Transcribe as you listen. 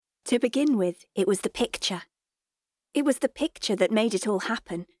To begin with, it was the picture. It was the picture that made it all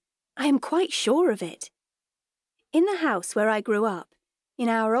happen. I am quite sure of it. In the house where I grew up, in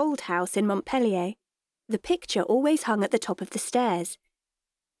our old house in Montpellier, the picture always hung at the top of the stairs.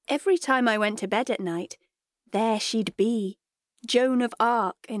 Every time I went to bed at night, there she'd be, Joan of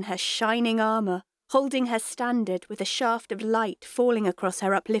Arc in her shining armour, holding her standard with a shaft of light falling across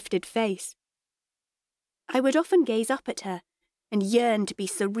her uplifted face. I would often gaze up at her and yearn to be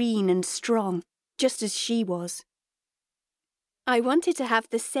serene and strong, just as she was. I wanted to have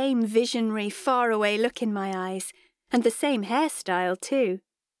the same visionary, faraway look in my eyes, and the same hairstyle too.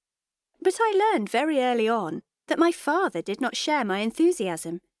 But I learned very early on that my father did not share my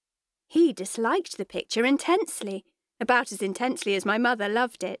enthusiasm. He disliked the picture intensely, about as intensely as my mother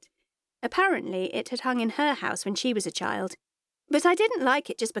loved it. Apparently it had hung in her house when she was a child. But I didn't like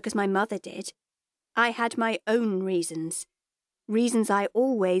it just because my mother did. I had my own reasons. Reasons I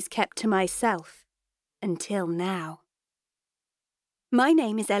always kept to myself. Until now. My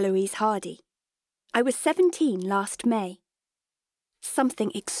name is Eloise Hardy. I was 17 last May.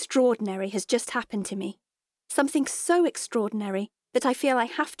 Something extraordinary has just happened to me. Something so extraordinary that I feel I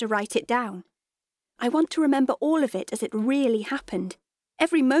have to write it down. I want to remember all of it as it really happened.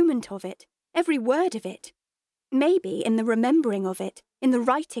 Every moment of it, every word of it. Maybe in the remembering of it, in the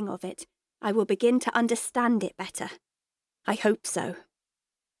writing of it, I will begin to understand it better. I hope so.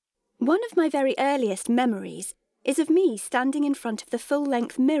 One of my very earliest memories is of me standing in front of the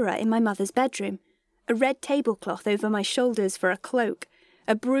full-length mirror in my mother's bedroom, a red tablecloth over my shoulders for a cloak,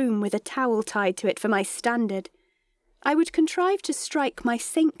 a broom with a towel tied to it for my standard. I would contrive to strike my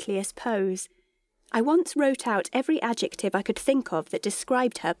saintliest pose. I once wrote out every adjective I could think of that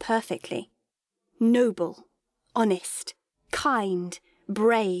described her perfectly. Noble, honest, kind,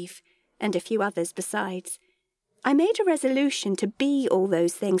 brave, and a few others besides. I made a resolution to be all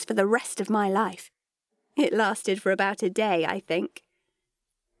those things for the rest of my life. It lasted for about a day, I think.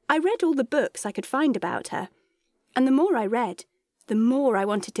 I read all the books I could find about her, and the more I read, the more I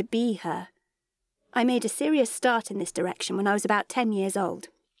wanted to be her. I made a serious start in this direction when I was about 10 years old.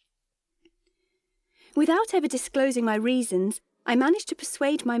 Without ever disclosing my reasons, I managed to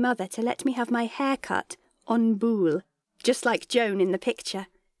persuade my mother to let me have my hair cut en boule, just like Joan in the picture.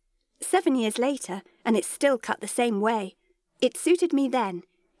 7 years later, and it's still cut the same way. It suited me then,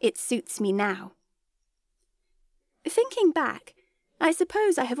 it suits me now. Thinking back, I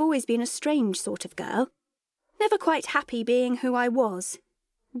suppose I have always been a strange sort of girl, never quite happy being who I was,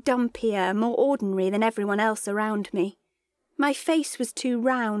 dumpier, more ordinary than everyone else around me. My face was too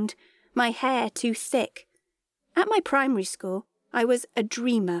round, my hair too thick. At my primary school, I was a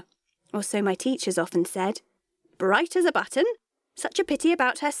dreamer, or so my teachers often said. Bright as a button, such a pity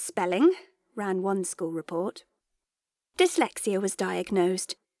about her spelling, ran one school report. Dyslexia was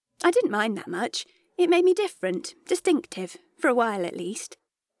diagnosed. I didn't mind that much. It made me different, distinctive, for a while at least.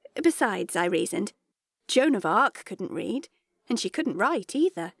 Besides, I reasoned, Joan of Arc couldn't read, and she couldn't write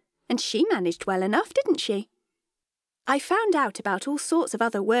either, and she managed well enough, didn't she? I found out about all sorts of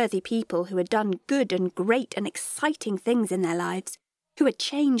other worthy people who had done good and great and exciting things in their lives, who had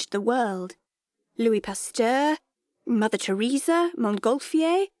changed the world. Louis Pasteur, Mother Teresa,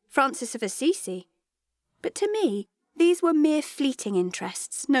 Montgolfier, Francis of Assisi. But to me, these were mere fleeting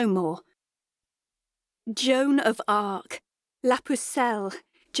interests, no more. Joan of Arc, La Pucelle,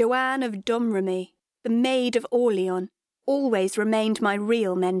 Joanne of Domremy, the Maid of Orleans, always remained my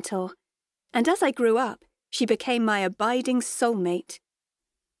real mentor, and as I grew up, she became my abiding soulmate.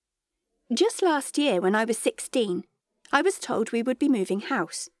 Just last year, when I was 16, I was told we would be moving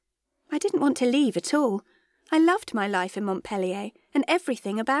house. I didn't want to leave at all. I loved my life in Montpellier and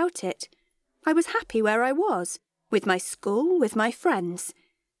everything about it. I was happy where I was, with my school, with my friends.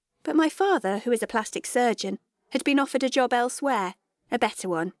 But my father, who is a plastic surgeon, had been offered a job elsewhere, a better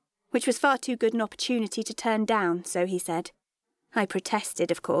one, which was far too good an opportunity to turn down, so he said. I protested,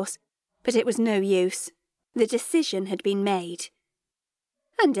 of course, but it was no use. The decision had been made.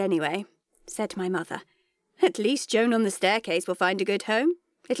 And anyway, said my mother, at least Joan on the staircase will find a good home.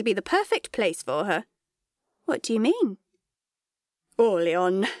 It'll be the perfect place for her. What do you mean?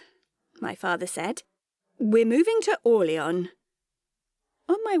 Orleans, my father said. We're moving to Orleans.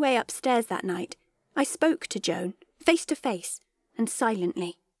 On my way upstairs that night, I spoke to Joan, face to face, and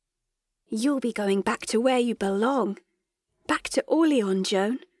silently. You'll be going back to where you belong. Back to Orleans,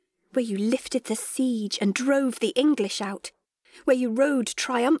 Joan, where you lifted the siege and drove the English out, where you rode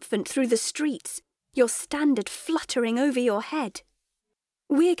triumphant through the streets, your standard fluttering over your head.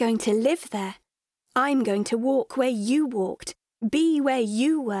 We're going to live there. I'm going to walk where you walked, be where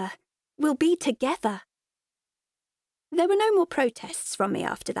you were. We'll be together. There were no more protests from me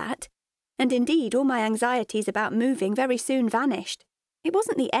after that, and indeed all my anxieties about moving very soon vanished. It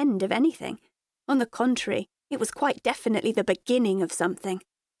wasn't the end of anything. On the contrary, it was quite definitely the beginning of something.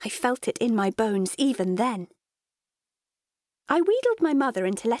 I felt it in my bones even then. I wheedled my mother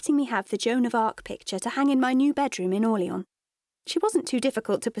into letting me have the Joan of Arc picture to hang in my new bedroom in Orleans. She wasn't too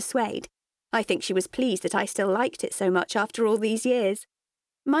difficult to persuade. I think she was pleased that I still liked it so much after all these years.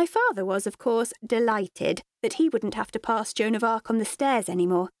 My father was, of course, delighted that he wouldn't have to pass Joan of Arc on the stairs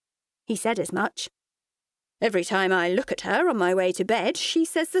anymore. He said as much. Every time I look at her on my way to bed, she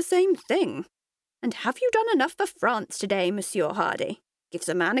says the same thing. And have you done enough for France today, Monsieur Hardy? Gives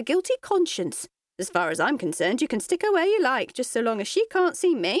a man a guilty conscience. As far as I'm concerned, you can stick her where you like, just so long as she can't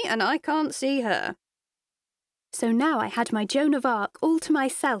see me and I can't see her. So now I had my Joan of Arc all to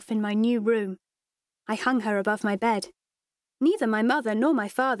myself in my new room. I hung her above my bed. Neither my mother nor my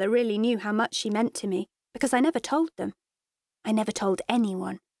father really knew how much she meant to me, because I never told them. I never told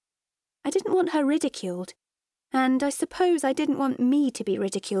anyone. I didn't want her ridiculed, and I suppose I didn't want me to be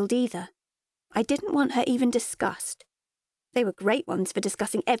ridiculed either. I didn't want her even discussed. They were great ones for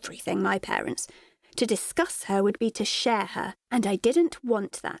discussing everything, my parents. To discuss her would be to share her, and I didn't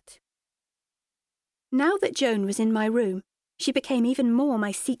want that. Now that Joan was in my room, she became even more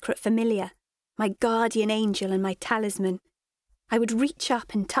my secret familiar, my guardian angel and my talisman. I would reach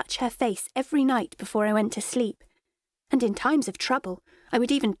up and touch her face every night before I went to sleep, and in times of trouble I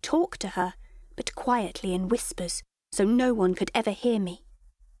would even talk to her, but quietly in whispers, so no one could ever hear me.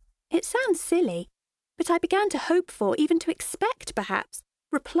 It sounds silly, but I began to hope for, even to expect perhaps,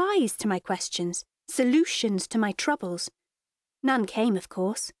 replies to my questions, solutions to my troubles. None came, of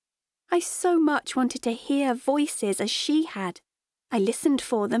course. I so much wanted to hear voices as she had. I listened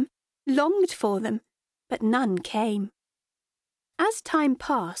for them, longed for them, but none came. As time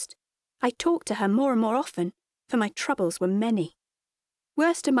passed, I talked to her more and more often, for my troubles were many.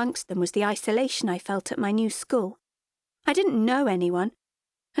 Worst amongst them was the isolation I felt at my new school. I didn't know anyone,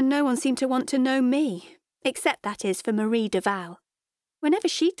 and no one seemed to want to know me, except, that is, for Marie Duval. Whenever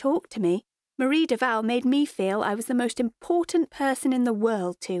she talked to me, Marie Duval made me feel I was the most important person in the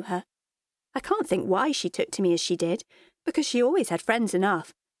world to her. I can't think why she took to me as she did, because she always had friends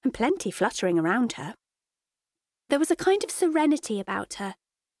enough, and plenty fluttering around her. There was a kind of serenity about her,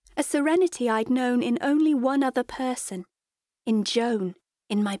 a serenity I'd known in only one other person, in Joan,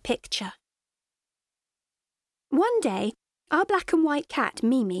 in my picture. One day, our black and white cat,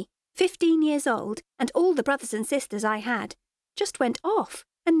 Mimi, 15 years old, and all the brothers and sisters I had, just went off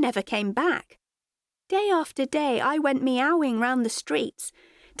and never came back. Day after day I went meowing round the streets,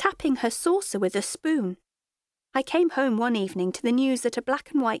 tapping her saucer with a spoon. I came home one evening to the news that a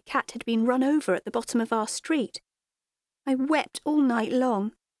black and white cat had been run over at the bottom of our street. I wept all night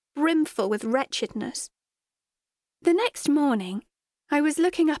long, brimful with wretchedness. The next morning, I was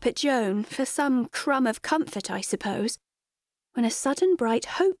looking up at Joan for some crumb of comfort, I suppose, when a sudden bright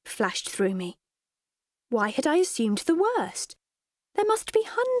hope flashed through me. Why had I assumed the worst? There must be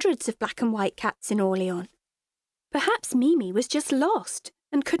hundreds of black and white cats in Orleans. Perhaps Mimi was just lost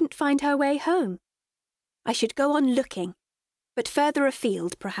and couldn't find her way home. I should go on looking, but further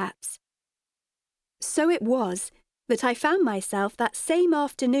afield, perhaps. So it was that I found myself that same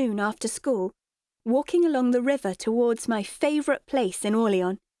afternoon after school, walking along the river towards my favourite place in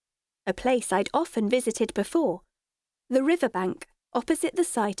Orleans, a place I'd often visited before, the riverbank opposite the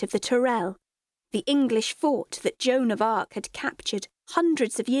site of the Tourelle, the English fort that Joan of Arc had captured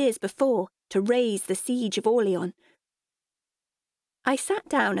hundreds of years before to raise the siege of Orleans. I sat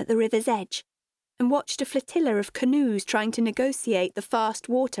down at the river's edge and watched a flotilla of canoes trying to negotiate the fast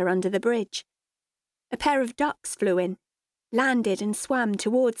water under the bridge. A pair of ducks flew in, landed and swam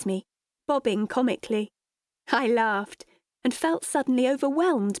towards me, bobbing comically. I laughed and felt suddenly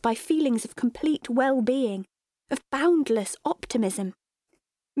overwhelmed by feelings of complete well-being, of boundless optimism.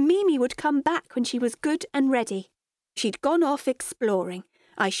 Mimi would come back when she was good and ready. She'd gone off exploring.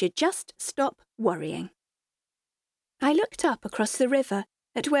 I should just stop worrying. I looked up across the river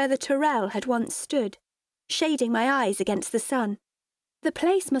at where the Tourelle had once stood, shading my eyes against the sun. The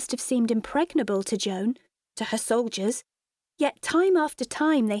place must have seemed impregnable to Joan, to her soldiers, yet time after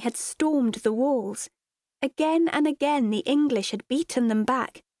time they had stormed the walls. Again and again the English had beaten them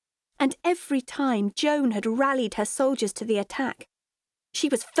back, and every time Joan had rallied her soldiers to the attack. She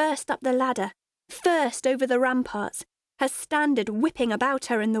was first up the ladder, first over the ramparts, her standard whipping about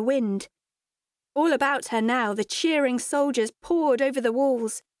her in the wind. All about her now the cheering soldiers poured over the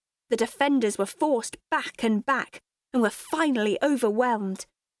walls. The defenders were forced back and back, and were finally overwhelmed.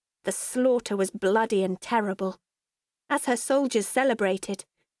 The slaughter was bloody and terrible. As her soldiers celebrated,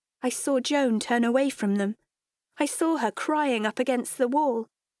 I saw Joan turn away from them, I saw her crying up against the wall,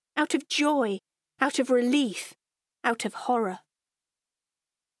 out of joy, out of relief, out of horror.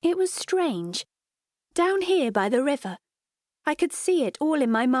 It was strange. Down here by the river, I could see it all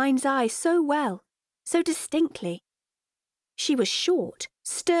in my mind's eye so well, so distinctly. She was short,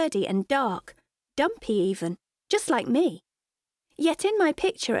 sturdy and dark, dumpy even, just like me. Yet in my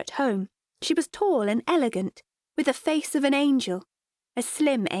picture at home, she was tall and elegant, with the face of an angel, a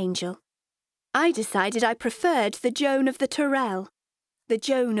slim angel. I decided I preferred the Joan of the Tyrell, the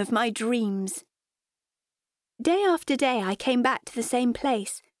Joan of my dreams. Day after day I came back to the same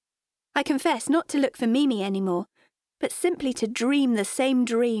place. I confess not to look for Mimi anymore, but simply to dream the same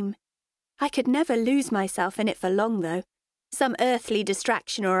dream. I could never lose myself in it for long, though. Some earthly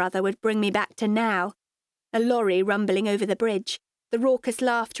distraction or other would bring me back to now. A lorry rumbling over the bridge, the raucous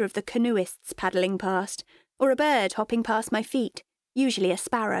laughter of the canoeists paddling past, or a bird hopping past my feet, usually a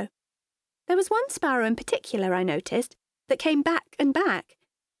sparrow. There was one sparrow in particular I noticed that came back and back.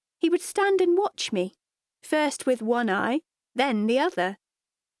 He would stand and watch me, first with one eye, then the other.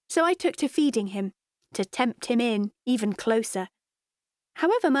 So I took to feeding him, to tempt him in even closer.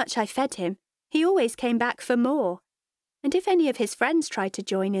 However much I fed him, he always came back for more, and if any of his friends tried to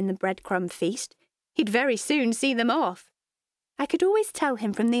join in the breadcrumb feast, he'd very soon see them off. I could always tell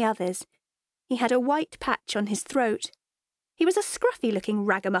him from the others. He had a white patch on his throat. He was a scruffy-looking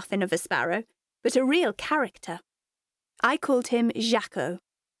ragamuffin of a sparrow, but a real character. I called him Jacko.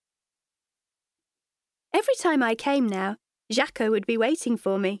 Every time I came now, Jacko would be waiting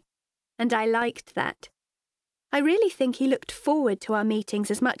for me, and I liked that. I really think he looked forward to our meetings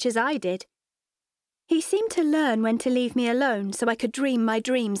as much as I did. He seemed to learn when to leave me alone so I could dream my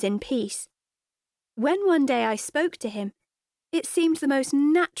dreams in peace. When one day I spoke to him, it seemed the most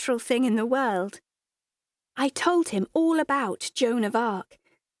natural thing in the world. I told him all about Joan of Arc,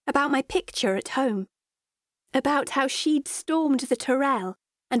 about my picture at home, about how she'd stormed the Tyrell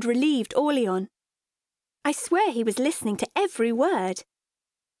and relieved Orleans. I swear he was listening to every word.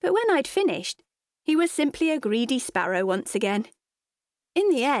 But when I'd finished, he was simply a greedy sparrow once again. In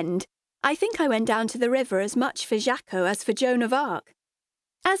the end, I think I went down to the river as much for Jacko as for Joan of Arc.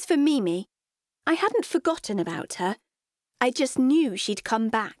 As for Mimi, I hadn't forgotten about her. I just knew she'd come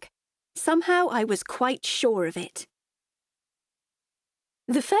back. Somehow I was quite sure of it.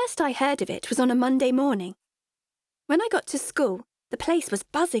 The first I heard of it was on a Monday morning. When I got to school, the place was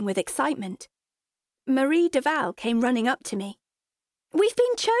buzzing with excitement. Marie Duval came running up to me. "We've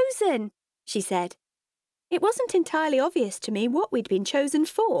been chosen," she said. It wasn't entirely obvious to me what we'd been chosen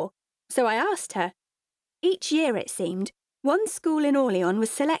for, so I asked her. Each year, it seemed, one school in Orleans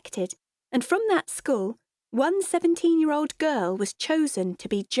was selected, and from that school, one 17-year-old girl was chosen to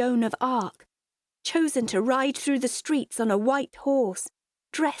be Joan of Arc, chosen to ride through the streets on a white horse,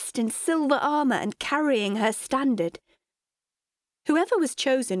 dressed in silver armour and carrying her standard. Whoever was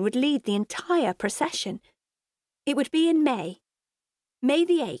chosen would lead the entire procession. It would be in May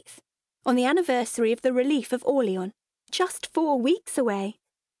the 8th, on the anniversary of the relief of Orleans, just 4 weeks away.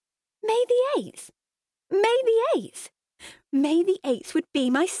 May the 8th? May the 8th? May the 8th would be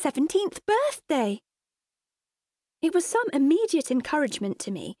my 17th birthday. It was some immediate encouragement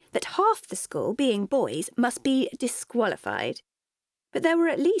to me that half the school, being boys, must be disqualified. But there were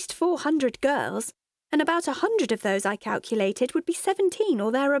at least 400 girls, and about 100 of those, I calculated, would be 17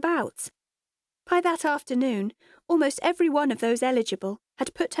 or thereabouts. By that afternoon, almost every one of those eligible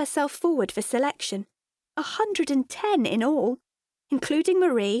had put herself forward for selection, 110 in all, including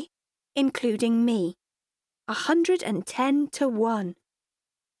Marie, including me. 110 to 1.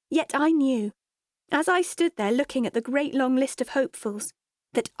 Yet I knew, as I stood there looking at the great long list of hopefuls,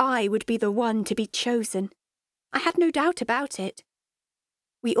 that I would be the one to be chosen. I had no doubt about it.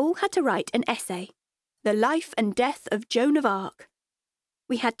 We all had to write an essay, The Life and Death of Joan of Arc.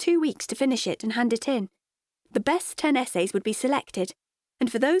 We had 2 weeks to finish it and hand it in. The best 10 essays would be selected, and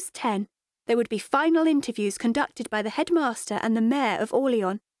for those 10, there would be final interviews conducted by the headmaster and the mayor of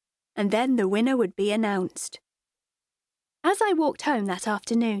Orleans, and then the winner would be announced. As I walked home that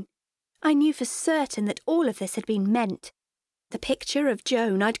afternoon, I knew for certain that all of this had been meant. The picture of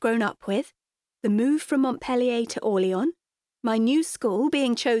Joan I'd grown up with, the move from Montpellier to Orleans, my new school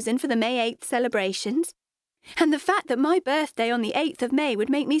being chosen for the May 8th celebrations, and the fact that my birthday on the 8th of May would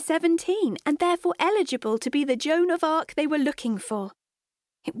make me 17 and therefore eligible to be the Joan of Arc they were looking for.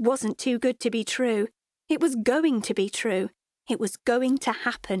 It wasn't too good to be true. It was going to be true. It was going to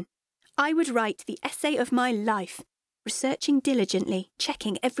happen. I would write the essay of my life, researching diligently,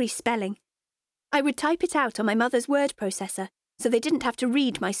 checking every spelling. I would type it out on my mother's word processor so they didn't have to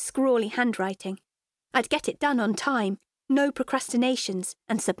read my scrawly handwriting. I'd get it done on time, no procrastinations,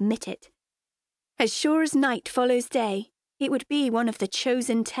 and submit it. As sure as night follows day, it would be one of the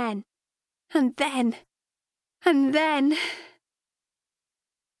chosen 10. And then...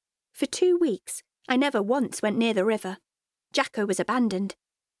 For 2 weeks, I never once went near the river. Jacko was abandoned.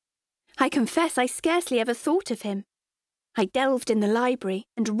 I confess I scarcely ever thought of him. I delved in the library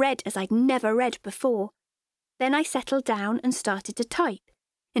and read as I'd never read before. Then I settled down and started to type,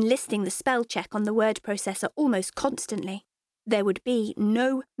 enlisting the spell check on the word processor almost constantly. There would be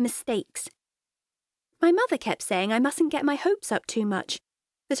no mistakes. My mother kept saying I mustn't get my hopes up too much,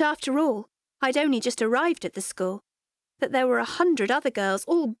 that after all, I'd only just arrived at the school, that there were 100 other girls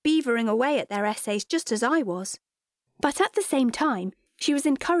all beavering away at their essays just as I was. But at the same time, she was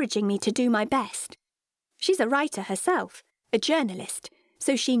encouraging me to do my best. She's a writer herself, a journalist,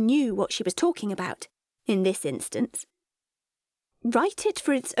 so she knew what she was talking about, in this instance. Write it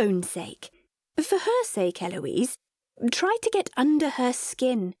for its own sake. For her sake, Eloise, try to get under her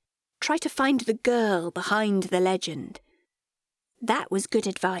skin. Try to find the girl behind the legend. That was good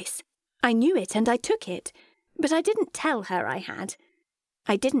advice. I knew it and I took it, but I didn't tell her I had.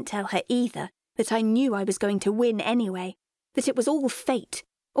 I didn't tell her either that I knew I was going to win anyway, that it was all fate,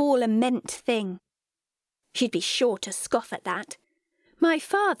 all a meant thing. She'd be sure to scoff at that. My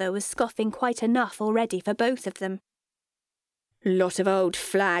father was scoffing quite enough already for both of them. Lot of old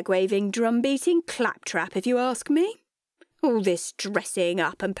flag-waving, drum-beating claptrap, if you ask me. All this dressing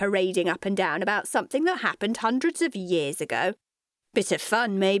up and parading up and down about something that happened hundreds of years ago. Bit of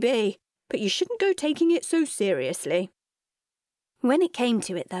fun, maybe, but you shouldn't go taking it so seriously. When it came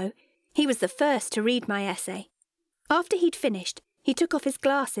to it, though, he was the first to read my essay. After he'd finished, he took off his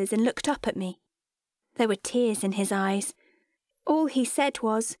glasses and looked up at me. There were tears in his eyes. All he said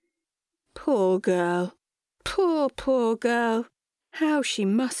was, "Poor girl, poor girl, how she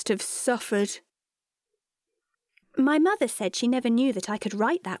must have suffered." My mother said she never knew that I could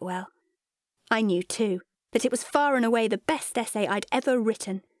write that well. I knew, too, that it was far and away the best essay I'd ever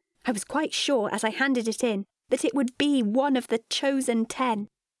written. I was quite sure, as I handed it in, that it would be one of the chosen 10.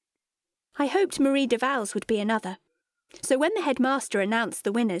 I hoped Marie Duval's would be another. So when the headmaster announced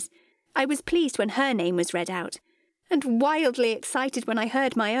the winners, I was pleased when her name was read out, and wildly excited when I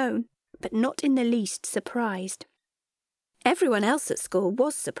heard my own, but not in the least surprised. Everyone else at school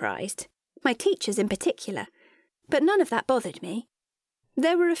was surprised, my teachers in particular, but none of that bothered me.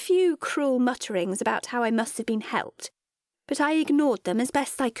 There were a few cruel mutterings about how I must have been helped, but I ignored them as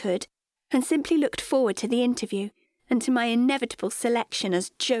best I could, and simply looked forward to the interview and to my inevitable selection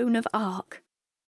as Joan of Arc.